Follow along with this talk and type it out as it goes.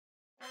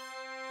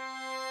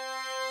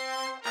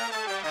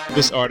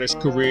This artist's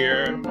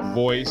career,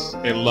 voice,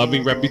 and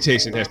loving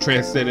reputation has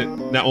transcended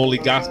not only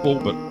gospel,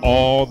 but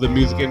all the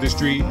music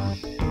industry.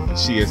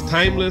 She is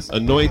timeless,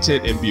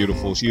 anointed, and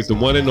beautiful. She is the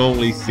one and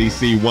only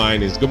CeCe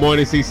Winans. Good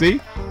morning, CeCe.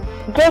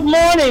 Good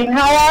morning.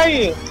 How are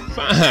you?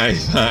 Fine.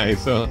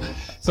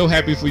 So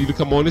happy for you to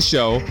come on the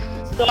show.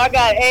 So I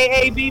got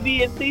AA,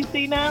 BB, and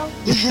CC now?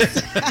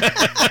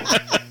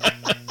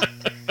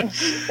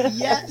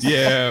 Yes.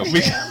 Yeah.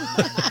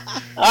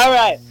 All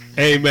right.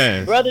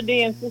 Amen. Brother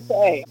D and Sister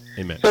A.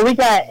 Amen. So we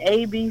got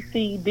A, B,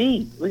 C,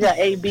 D. We got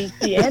A, B,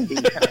 C, and D.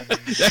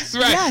 That's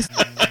right. Yes.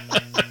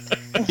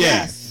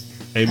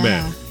 Yes.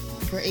 Amen.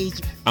 For age.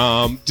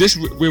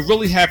 We're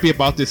really happy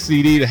about this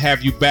CD to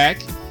have you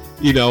back.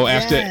 You know,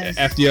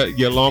 after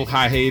your long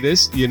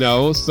hiatus, you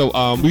know. So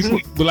we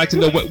would like to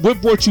know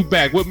what brought you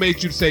back. What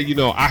made you say, you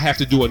know, I have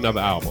to do another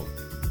album?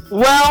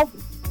 Well,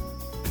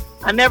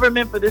 I never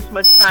meant for this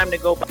much time to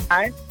go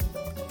by.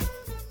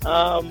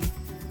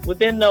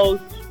 Within those,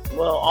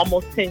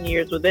 almost 10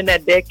 years, within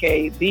that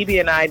decade, BB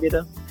and I did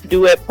a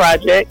duet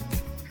project.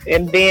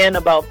 And then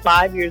about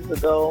 5 years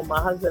ago, my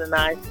husband and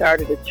I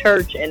started a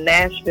church in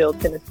Nashville,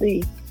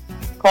 Tennessee,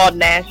 called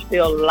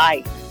Nashville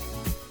Life.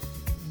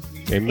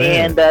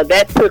 Amen. And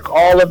that took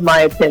all of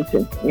my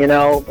attention, you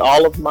know,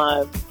 all of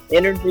my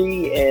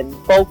energy and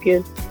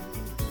focus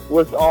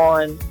was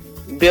on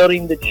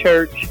building the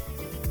church.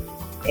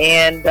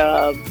 And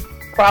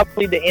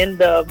probably the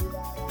end of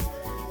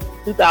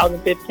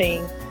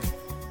 2015,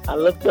 I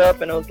looked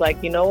up and it was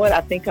like, you know what,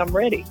 I think I'm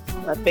ready.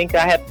 I think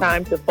I have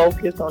time to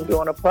focus on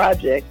doing a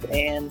project.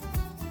 And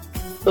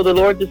so the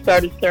Lord just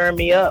started stirring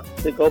me up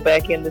to go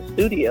back in the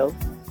studio.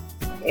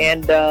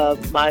 And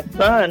my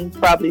son,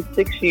 probably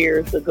 6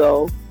 years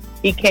ago,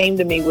 he came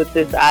to me with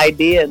this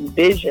idea and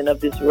vision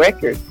of this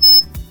record.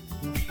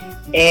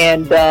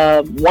 And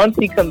once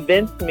he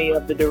convinced me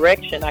of the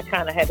direction, I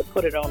kind of had to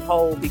put it on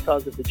hold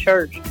because of the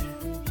church.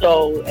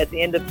 So at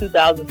the end of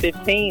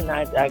 2015,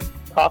 I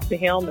talked to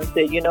him and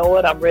said, you know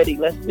what, I'm ready.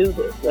 Let's do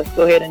this. Let's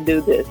go ahead and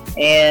do this.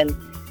 And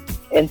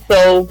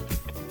so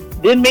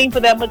didn't mean for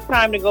that much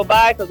time to go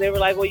by because they were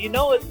like, well, you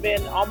know, it's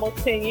been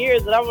almost 10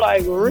 years. And I'm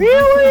like,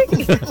 really?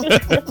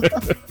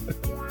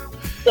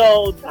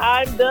 So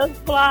time does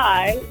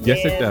fly.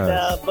 Yes, it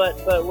does.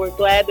 But we're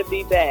glad to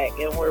be back,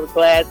 and we're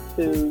glad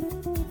to,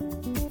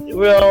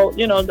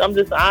 I'm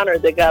just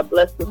honored that God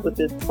blessed us with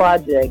this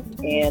project.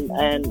 And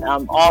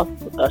I'm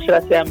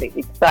I'm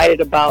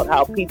excited about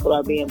how people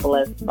are being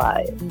blessed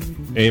by it.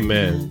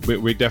 Amen.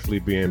 We're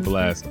definitely being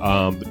blessed.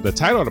 The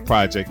title of the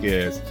project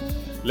is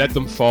Let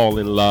Them Fall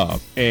in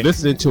Love. And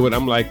listening to it,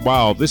 I'm like,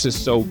 wow, this is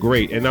so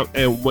great. And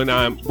when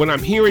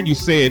I'm hearing you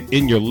say it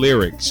in your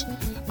lyrics,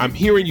 I'm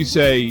hearing you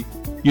say,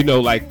 you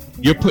know, like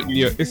you're putting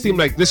it seems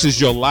like this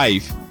is your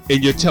life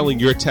and you're telling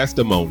your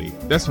testimony.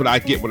 That's what I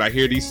get when I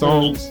hear these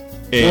songs.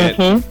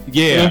 And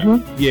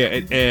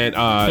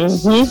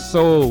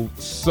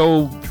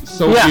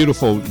so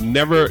beautiful.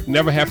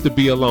 Never have to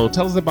be alone.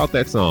 Tell us about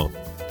that song.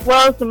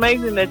 Well, it's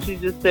amazing that you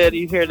just said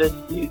you hear this.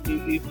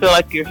 You feel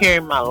like you're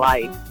hearing my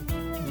life.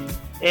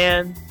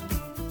 And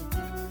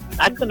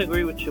I couldn't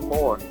agree with you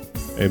more.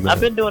 Amen.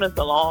 I've been doing this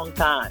a long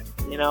time,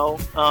 you know.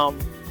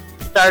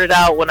 Started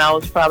out when I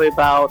was probably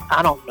about,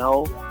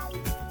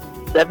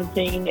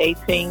 17,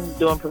 18,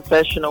 doing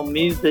professional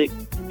music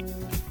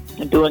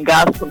and doing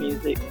gospel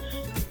music.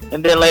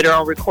 And then later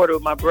on recorded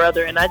with my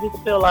brother. And I just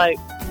feel like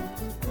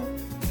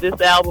this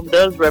album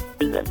does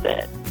represent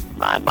that.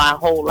 My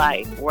whole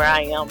life, where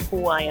I am,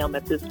 who I am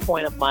at this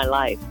point of my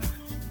life.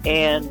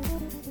 And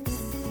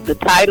the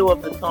title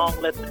of the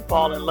song, Let Them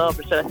Fall in Love,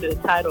 or should I say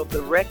the title of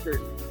the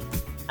record,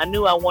 I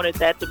knew I wanted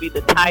that to be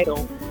the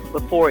title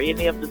before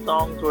any of the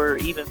songs were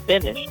even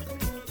finished.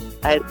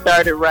 I had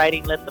started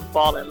writing Let Them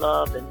Fall in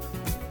Love and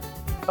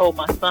told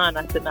my son,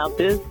 I said, now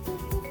this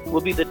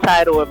will be the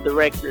title of the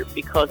record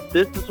because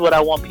this is what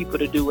I want people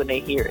to do when they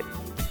hear it.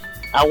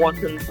 I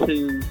want them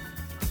to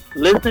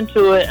listen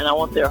to it and I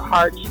want their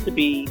hearts to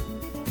be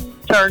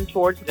turned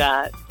towards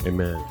God.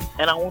 Amen.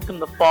 And I want them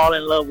to fall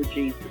in love with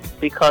Jesus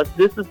because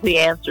this is the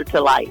answer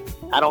to life.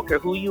 I don't care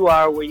who you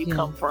are, where you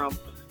come from,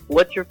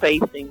 what you're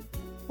facing,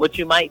 what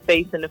you might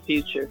face in the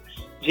future.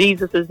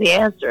 Jesus is the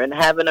answer, and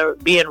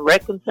being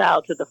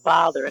reconciled to the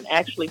Father and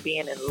actually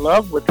being in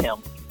love with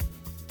Him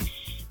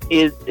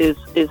is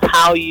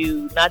how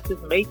you not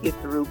just make it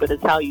through, but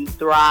it's how you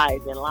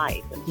thrive in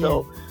life. And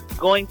so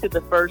going to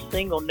the first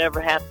single,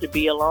 Never Have to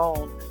Be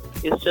Alone,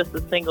 is just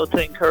a single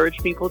to encourage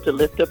people to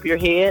lift up your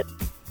head.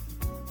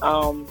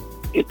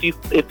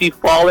 If you've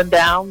fallen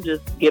down,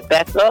 just get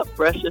back up,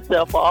 brush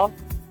yourself off,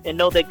 and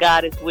know that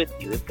God is with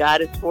you. If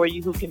God is for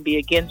you, who can be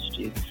against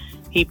you?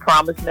 He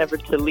promised never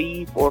to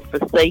leave or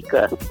forsake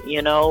us.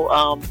 You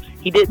know,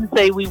 He didn't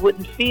say we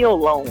wouldn't feel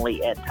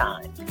lonely at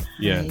times.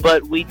 Yeah.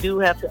 But we do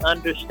have to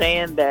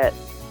understand that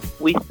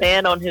we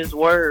stand on His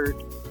word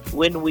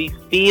when we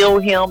feel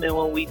Him and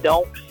when we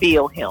don't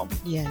feel Him.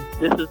 Yeah.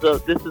 This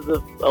is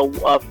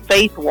a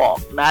faith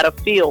walk, not a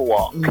feel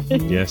walk.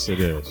 Mm-hmm. Yes,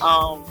 it is.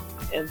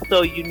 And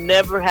so you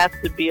never have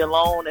to be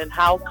alone. And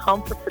how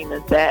comforting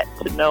is that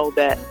to know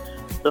that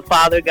the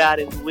Father God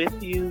is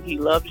with you. He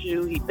loves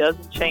you. He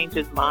doesn't change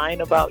his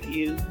mind about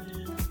you.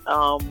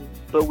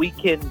 But we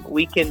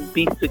can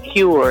be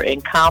secure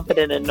and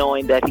confident in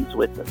knowing that he's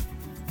with us.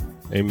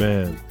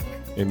 Amen.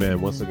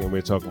 Amen. Once again,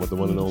 we're talking with the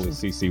one and only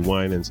CeCe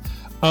Winans.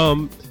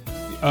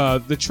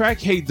 The track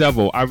 "Hey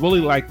Devil," I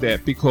really like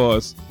that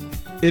because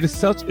it's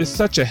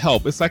such a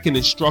help. It's like an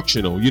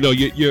instructional. You know,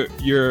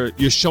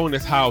 you're showing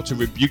us how to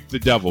rebuke the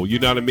devil. You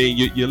know what I mean?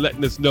 You're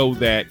letting us know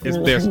that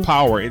there's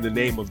power in the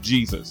name of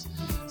Jesus.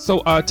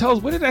 So tell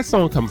us, where did that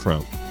song come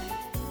from?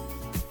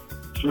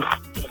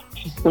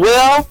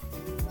 Well,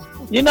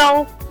 you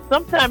know,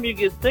 sometimes you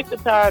get sick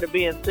and tired of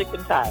being sick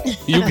and tired.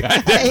 You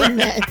got that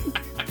Amen. right.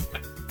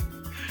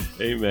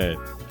 Amen.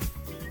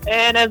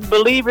 And as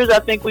believers, I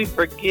think we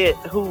forget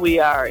who we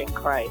are in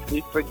Christ.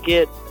 We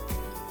forget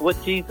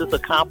what Jesus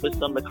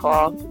accomplished on the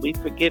cross. We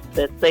forget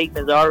that Satan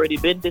has already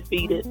been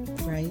defeated.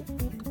 Right.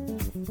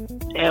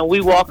 And we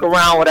walk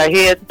around with our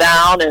heads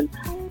down and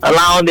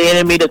allowing the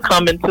enemy to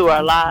come into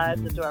our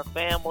lives, into our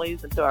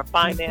families, into our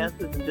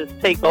finances, and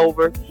just take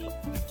over.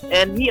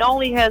 And he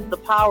only has the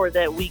power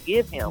that we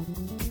give him.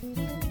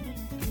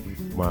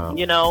 Wow.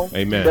 You know,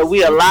 Amen. that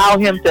we allow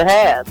him to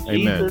have.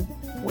 Amen. Jesus,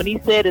 when he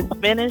said it's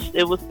finished,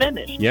 it was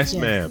finished. Yes,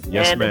 ma'am.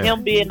 Yes, and ma'am.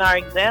 him being our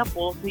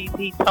example,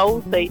 he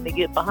told Satan to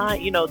get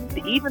behind. You know,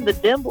 even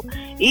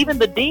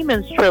the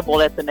demons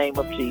tremble at the name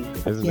of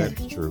Jesus. Isn't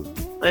that true?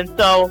 And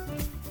so,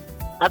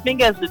 I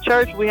think as the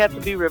church, we have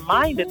to be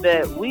reminded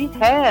that we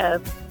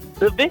have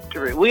the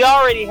victory. We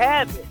already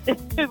have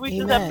it. We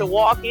just have to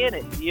walk in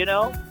it. You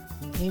know.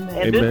 Amen.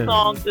 And this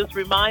song just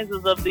reminds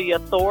us of the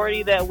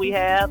authority that we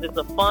have. It's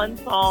a fun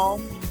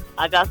song.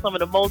 I got some of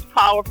the most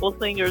powerful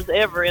singers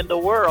ever in the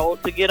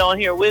world to get on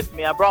here with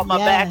me. I brought my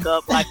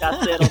backup, like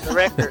I said on the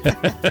record.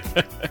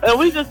 And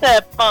we just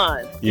had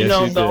fun. Yes, you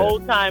know, you the did.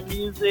 old time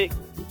music.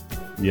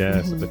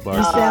 Yes, the You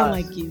Clark. sound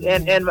like you.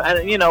 And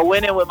you know,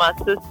 went in with my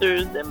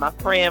sisters and my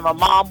friend. My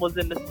mom was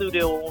in the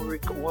studio when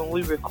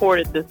we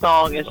recorded this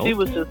song, and she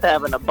was just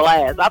having a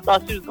blast. I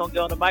thought she was going to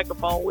get on the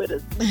microphone with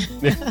us.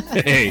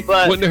 Hey,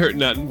 But- wouldn't have hurt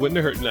nothing.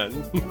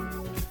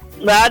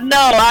 I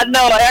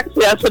know.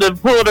 Actually, I should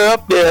have pulled her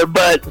up there,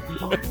 but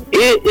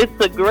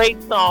it's a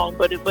great song.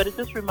 But it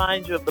just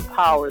reminds you of the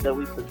power that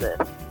we possess.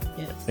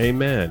 Yes.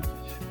 Amen.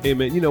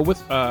 Amen. You know,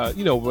 with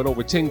with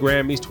over 10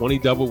 Grammys, 20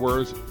 Double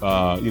Words,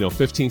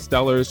 15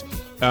 Stellars.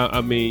 I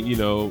mean, you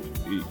know,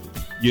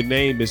 your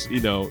name is,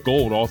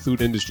 gold all through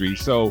the industry.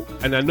 So,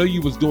 and I know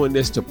you was doing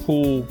this to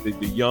pull the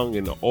young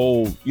and the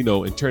old,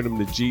 and turn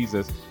them to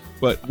Jesus.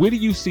 But where do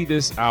you see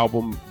this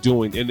album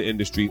doing in the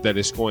industry that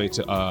is going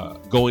to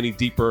go any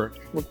deeper?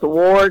 With the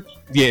awards?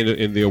 Yeah,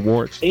 in the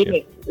awards.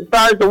 Yeah. As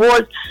far as the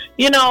awards,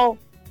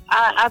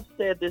 I've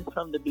said this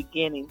from the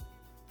beginning.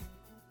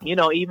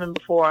 Even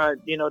before,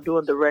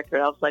 doing the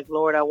record, I was like,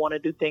 Lord, I want to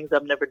do things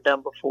I've never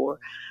done before.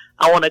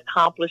 I want to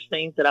accomplish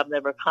things that I've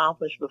never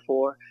accomplished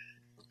before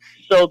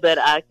so that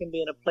I can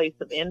be in a place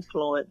of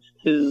influence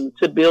to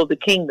build the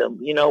kingdom.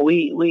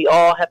 We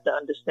all have to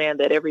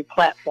understand that every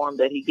platform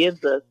that he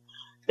gives us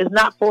is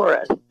not for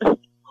us, but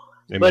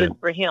it's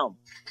for him.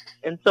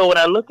 And so when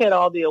I look at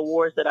all the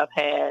awards that I've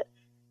had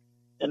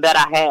and that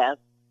I have,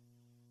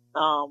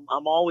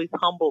 I'm always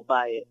humbled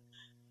by it.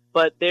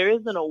 But there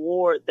is an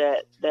award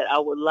that I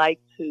would like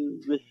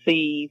to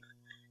receive.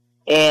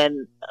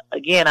 And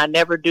again, I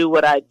never do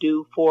what I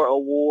do for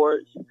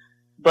awards,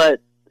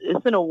 but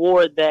it's an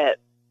award that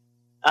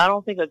I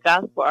don't think a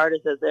gospel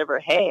artist has ever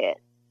had.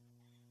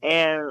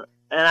 And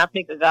I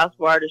think a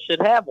gospel artist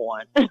should have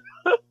one. So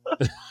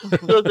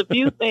there's a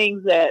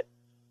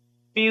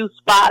few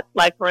spots,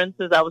 like for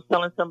instance, I was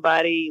telling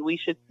somebody we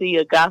should see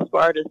a gospel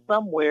artist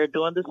somewhere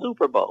during the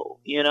Super Bowl,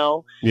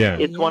 Yeah.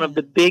 It's one of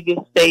the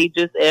biggest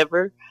stages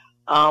ever,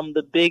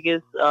 the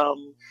biggest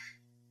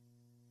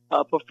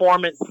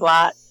performance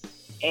slot.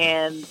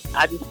 And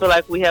I just feel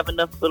like we have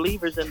enough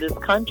believers in this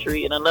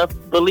country and enough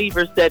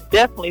believers that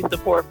definitely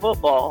support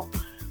football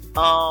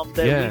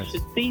that we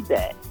should see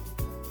that.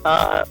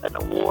 An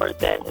award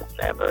that has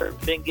never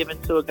been given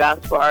to a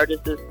gospel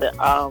artist is the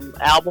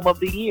Album of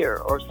the Year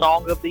or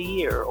Song of the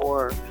Year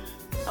or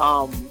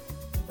I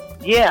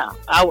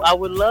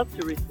would love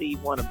to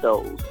receive one of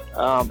those.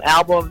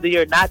 Album of the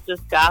Year, not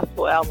just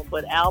gospel album,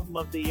 but Album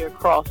of the Year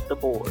across the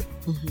board.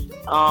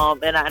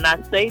 Mm-hmm. And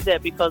I say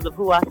that because of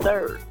who I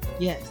serve.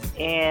 Yes.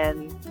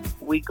 And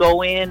we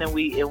go in and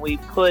we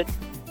put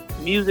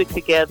music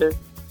together.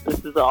 This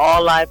is an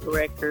all live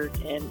record,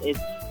 and it's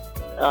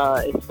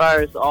as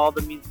far as all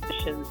the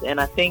musicians,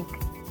 and I think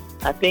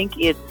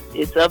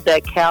it's of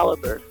that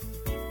caliber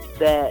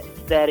that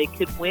it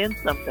could win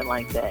something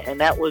like that, and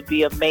that would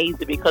be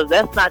amazing because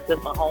that's not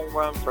just a home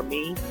run for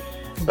me,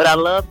 but I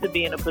love to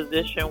be in a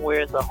position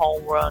where it's a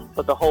home run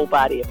for the whole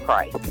body of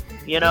Christ,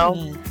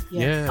 Yes.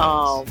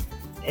 Yeah.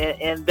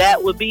 And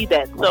that would be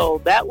that. So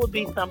that would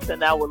be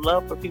something I would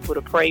love for people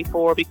to pray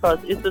for because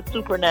it's a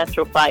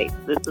supernatural fight.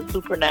 It's a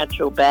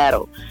supernatural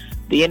battle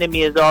the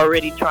enemy is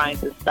already trying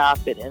to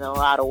stop it in a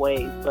lot of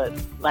ways. But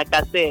like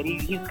I said,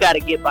 he's got to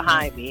get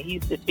behind me.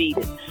 He's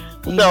defeated.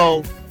 Amen.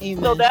 So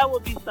Amen. that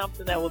would be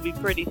something that would be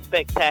pretty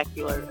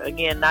spectacular.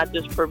 Again, not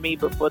just for me,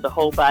 but for the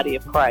whole body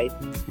of Christ.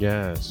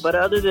 Yes. But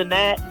other than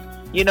that,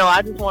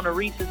 I just want to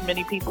reach as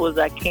many people as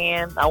I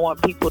can. I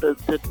want people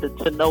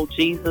to know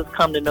Jesus,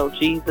 come to know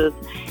Jesus.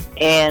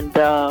 And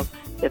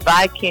if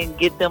I can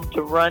get them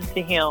to run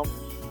to him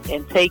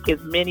and take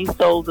as many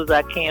souls as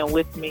I can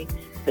with me,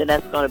 then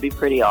that's going to be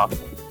pretty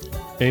awesome.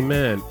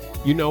 Amen.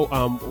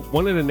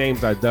 One of the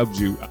names I dubbed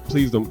you,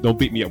 please don't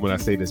beat me up when I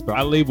say this, but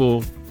I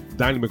label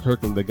Donnie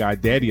McKirkland the guy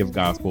daddy of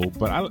gospel,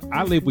 but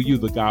I label you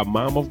the guy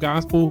mom of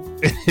gospel.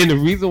 And the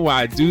reason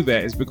why I do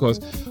that is because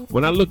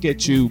when I look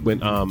at you, when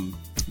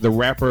the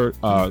rapper,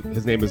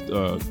 his name is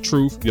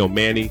Truth,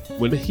 Manny,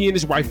 when he and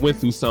his wife went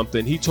through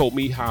something, he told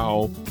me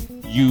how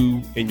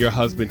you and your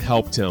husband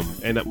helped him.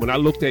 And when I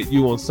looked at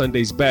you on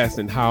Sunday's Best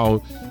and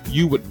how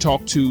you would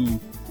talk to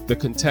the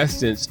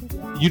contestants,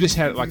 you just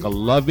had like a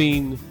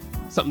loving,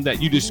 something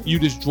that you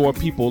just draw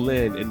people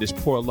in and just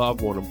pour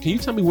love on them. Can you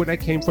tell me where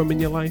that came from in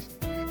your life?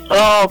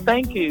 Oh,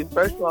 thank you.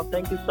 First of all,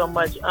 thank you so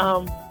much.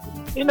 I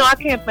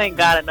can't thank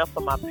God enough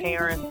for my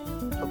parents,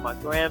 for my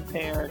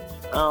grandparents,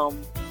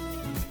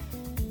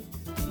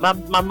 my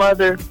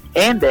mother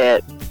and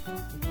dad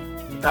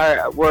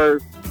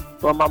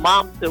my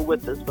mom's still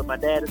with us, but my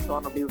dad is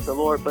going to be with the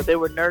Lord, but they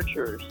were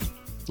nurturers.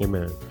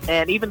 Amen.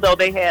 And even though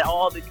they had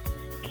all the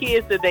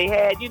kids that they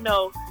had,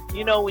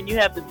 when you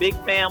have the big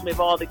family of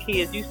all the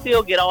kids, you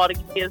still get all the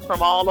kids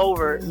from all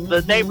over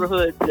the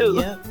neighborhood too.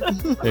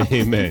 Yep.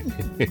 Amen.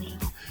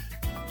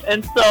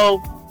 And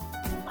so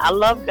I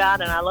love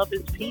God and I love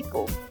his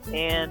people.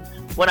 And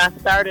when I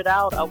started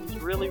out, I was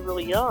really,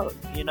 really young,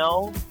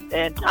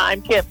 and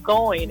time kept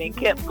going and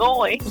kept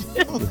going.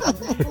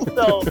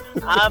 So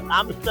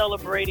I'm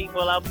celebrating,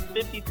 I'm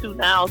 52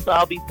 now, so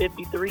I'll be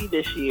 53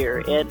 this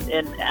year.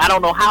 And I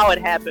don't know how it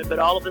happened, but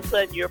all of a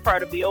sudden you're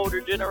part of the older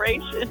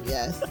generation.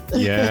 Yes.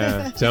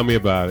 Yeah. Tell me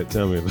about it.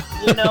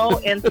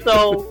 And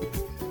so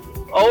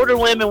older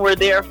women were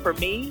there for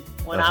me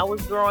when I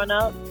was growing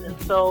up. And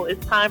so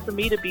it's time for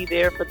me to be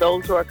there for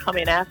those who are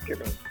coming after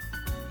me.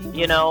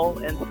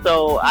 And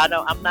so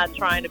I'm not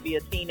trying to be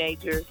a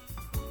teenager.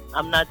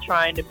 I'm not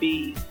trying to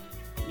be,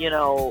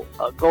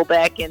 go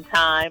back in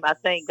time. I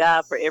thank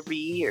God for every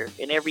year,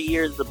 and every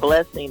year is a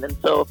blessing. And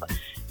so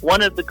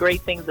one of the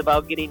great things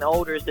about getting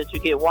older is that you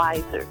get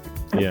wiser.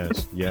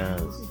 Yes.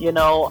 And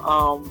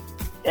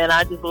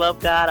I just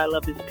love God. I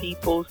love his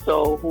people.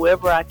 So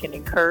whoever I can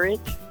encourage,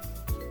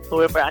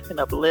 whoever I can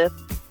uplift,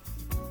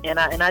 and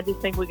I just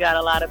think we got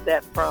a lot of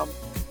that from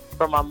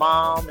my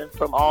mom and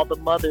from all the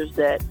mothers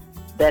that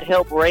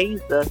helped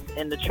raise us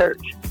in the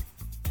church.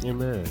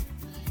 Amen.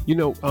 We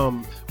know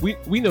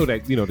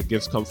that the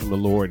gifts come from the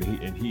Lord,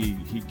 and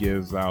he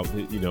gives out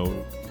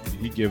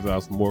he gives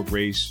us more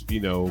grace.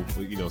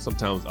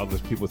 Sometimes other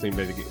people think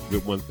that they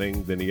get one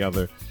thing than the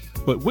other,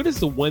 but what is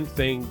the one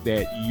thing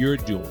that you're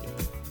doing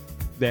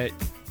that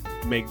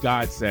make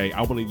God say,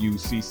 I want to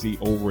use CC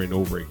over and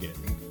over again?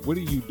 What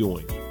are you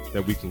doing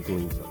that we can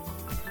glean from?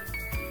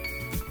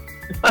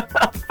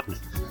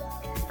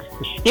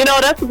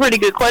 That's a pretty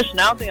good question.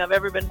 I don't think I've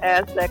ever been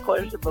asked that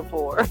question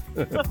before.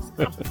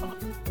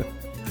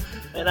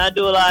 And I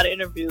do a lot of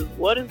interviews.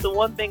 What is the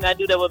one thing I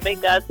do that would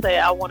make God say,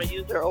 I want to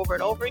use her over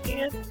and over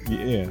again?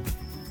 Yeah.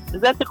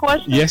 Is that the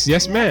question?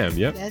 Yes, ma'am.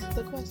 Yep. That's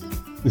the question.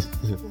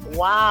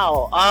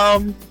 Wow.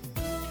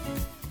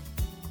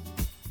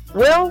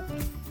 Well,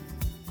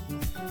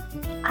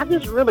 I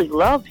just really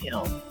love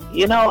him.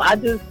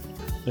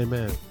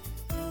 Amen.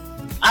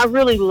 I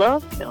really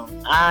love him.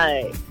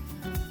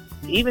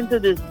 Even to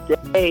this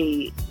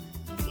day,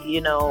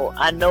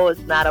 I know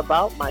it's not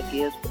about my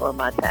gifts or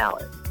my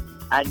talent.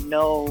 I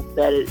know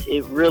that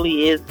it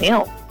really is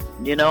him,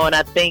 and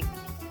I think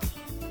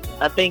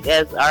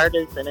as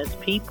artists and as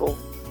people,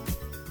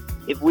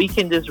 if we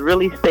can just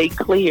really stay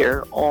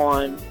clear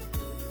on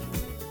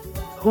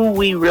who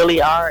we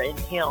really are in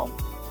him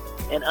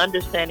and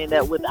understanding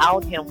that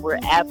without him, we're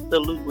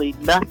absolutely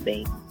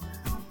nothing,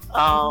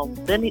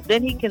 then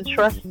he can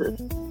trust us.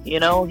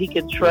 He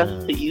can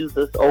trust to use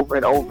us over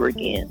and over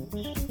again.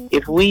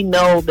 If we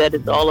know that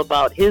it's all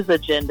about his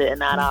agenda and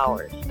not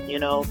ours,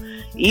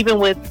 even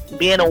with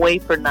being away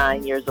for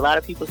 9 years, a lot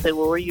of people say,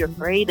 well, were you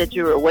afraid that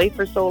you were away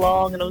for so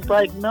long? And it was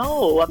like,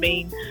 no,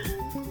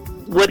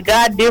 what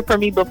God did for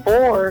me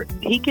before,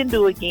 he can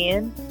do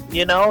again,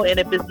 and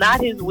if it's not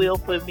his will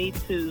for me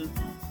to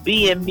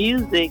be in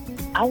music,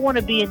 I want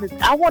to be in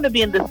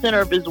the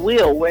center of his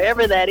will,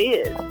 wherever that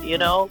is,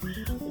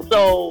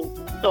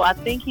 So I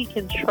think he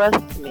can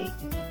trust me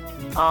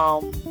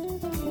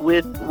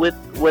with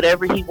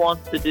whatever he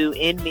wants to do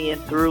in me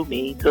and through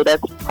me. So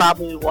that's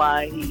probably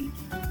why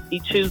he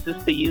chooses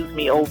to use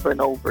me over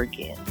and over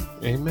again.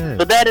 Amen.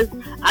 But I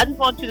just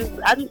want you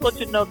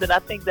to know that I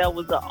think that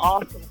was an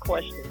awesome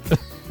question.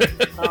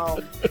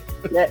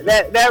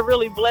 That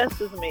really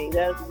blesses me.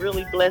 That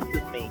really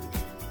blesses me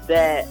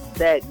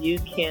that you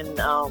can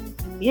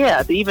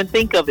to even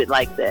think of it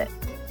like that.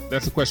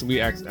 that's a question we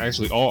ask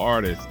actually all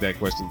artists. That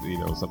question,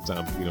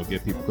 sometimes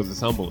get people, because it's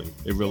humbling.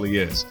 It really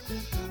is.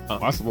 I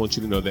also want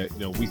you to know that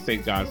we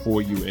thank God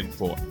for you and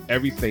for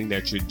everything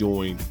that you're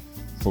doing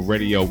for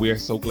radio. We are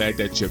so glad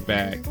that you're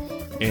back,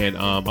 and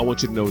I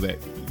want you to know that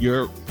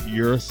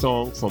your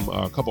song from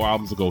a couple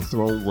albums ago,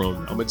 Throne Room.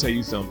 I'm gonna tell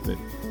you something.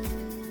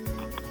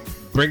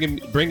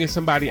 Bringing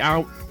somebody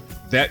out,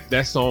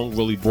 that song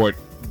really brought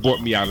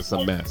me out of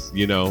some mess,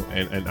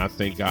 and I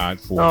thank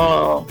God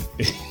for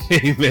it.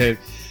 Amen.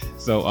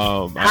 So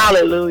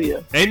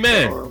hallelujah.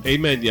 Amen.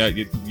 Yeah,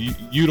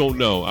 you don't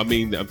know. I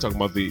mean, I'm talking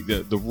about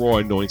the raw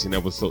anointing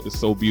that was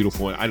so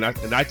beautiful, and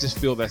I just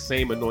feel that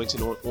same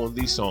anointing on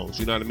these songs.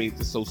 You know what I mean?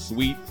 It's so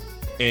sweet,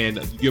 and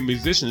your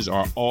musicians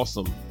are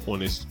awesome on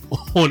this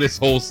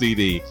whole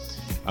CD.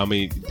 I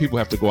mean, people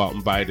have to go out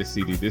and buy this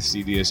CD. This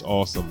CD is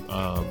awesome.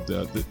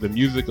 The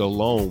music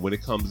alone, when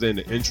it comes in,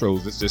 the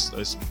intros,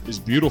 it's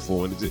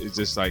beautiful, and it's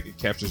just like it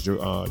captures your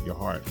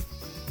heart.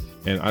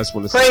 And I just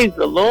want to praise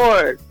the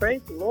Lord,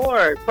 praise the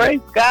Lord,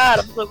 praise God.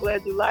 I'm so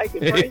glad you like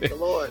it. Praise the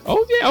Lord.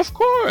 Oh yeah, of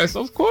course.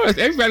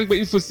 Everybody's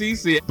waiting for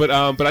CC, but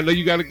I know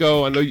you got to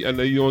go. I know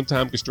you're on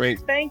time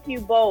constraints. Thank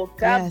you both.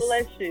 God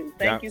bless you.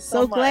 Thank you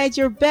so much. So glad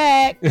you're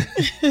back.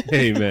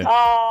 Amen.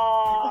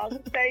 Oh,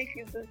 thank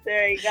you, Sister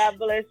A. God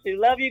bless you.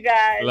 Love you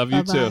guys. Love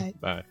you too.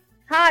 Bye.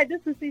 Hi,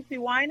 this is CC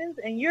Winans,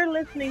 and you're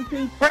listening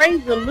to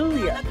Praise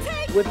Hallelujah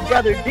with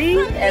Brother D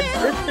and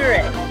Sister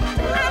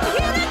A.